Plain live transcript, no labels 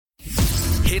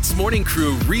HITZ Morning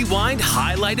Crew Rewind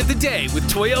Highlight of the Day with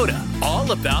Toyota.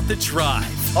 All about the drive.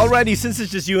 Alrighty, since it's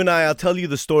just you and I'll tell you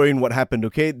the story and what happened,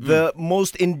 okay? The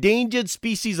most endangered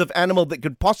species of animal that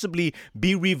could possibly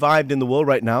be revived in the world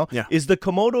right now is the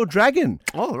Komodo dragon.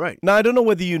 Oh, right. Now, I don't know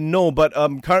whether you know, but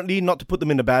currently, not to put them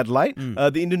in a bad light,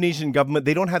 the Indonesian government,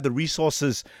 they don't have the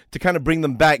resources to kind of bring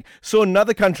them back. So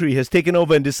another country has taken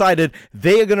over and decided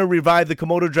they are going to revive the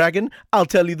Komodo dragon. I'll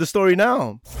tell you the story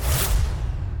now.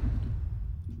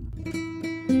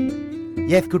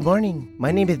 Yes, good morning. My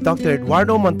name is Dr.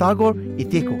 Eduardo Montalvo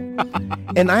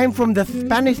Iteco, and I'm from the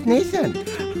Spanish nation.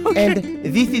 And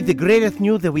this is the greatest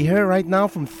news that we heard right now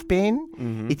from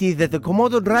Spain. It is that the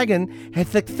Komodo dragon has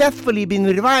successfully been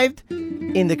revived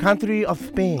in the country of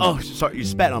Spain. Oh, sorry, you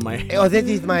spat on my... Oh, that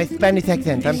is my Spanish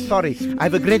accent. I'm sorry. I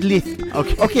have a great lisp.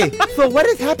 Okay, so what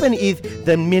has happened is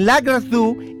the Milagro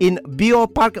Zoo in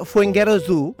Biopark Fuengirola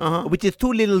Zoo, which is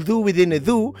two little zoo within a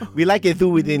zoo. We like a zoo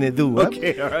within a zoo.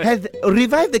 Okay, all right. Has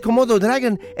revived the Komodo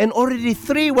dragon, and already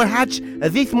 3 were hatched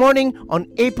this morning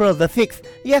on April the 6th.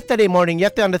 Yesterday morning. You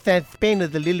have to understand, Spain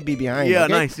is a little bit behind. Yeah,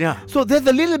 okay? nice, yeah. So there's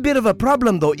a little bit of a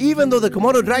problem, though. Even though the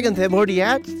Komodo dragons have already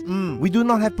hatched, we do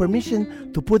not have permission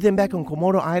to put them back on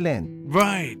Komodo Island.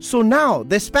 Right. So now,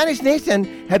 the Spanish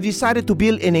nation have decided to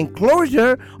build an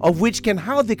enclosure of which can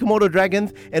house the Komodo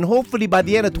dragons, and hopefully by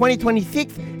the end of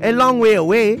 2026, a long way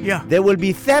away, there will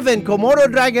be 7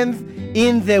 Komodo dragons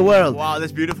in the world. Wow,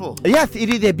 that's beautiful. Yes, it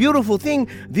is a beautiful thing.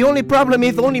 The only problem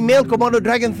is only male Komodo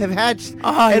dragons have hatched,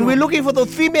 and we're looking for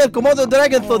those female Komodo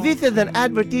dragons. So this is an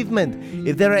advertisement.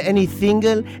 If there are any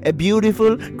single,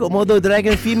 beautiful Komodo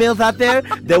dragon females out there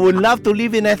that would love to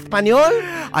live in Espanol,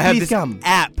 I have please this come.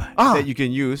 app that you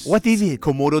can use. What is it?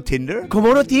 Komodo Tinder.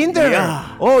 Komodo Tinder.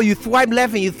 Yeah. Oh, you swipe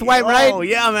left and you swipe right. Oh,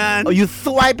 yeah, man. Oh, you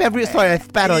swipe every. Sorry, I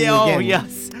spat on you again. Oh,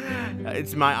 yes.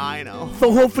 It's my eye now.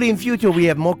 So hopefully in future we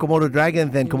have more Komodo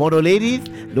dragons than Komodo ladies.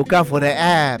 Look out for the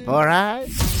app, alright?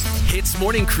 HITZ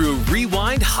Morning Crew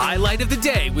Rewind Highlight of the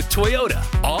Day with Toyota.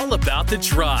 All about the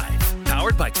drive.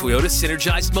 Powered by Toyota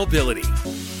Synergized Mobility.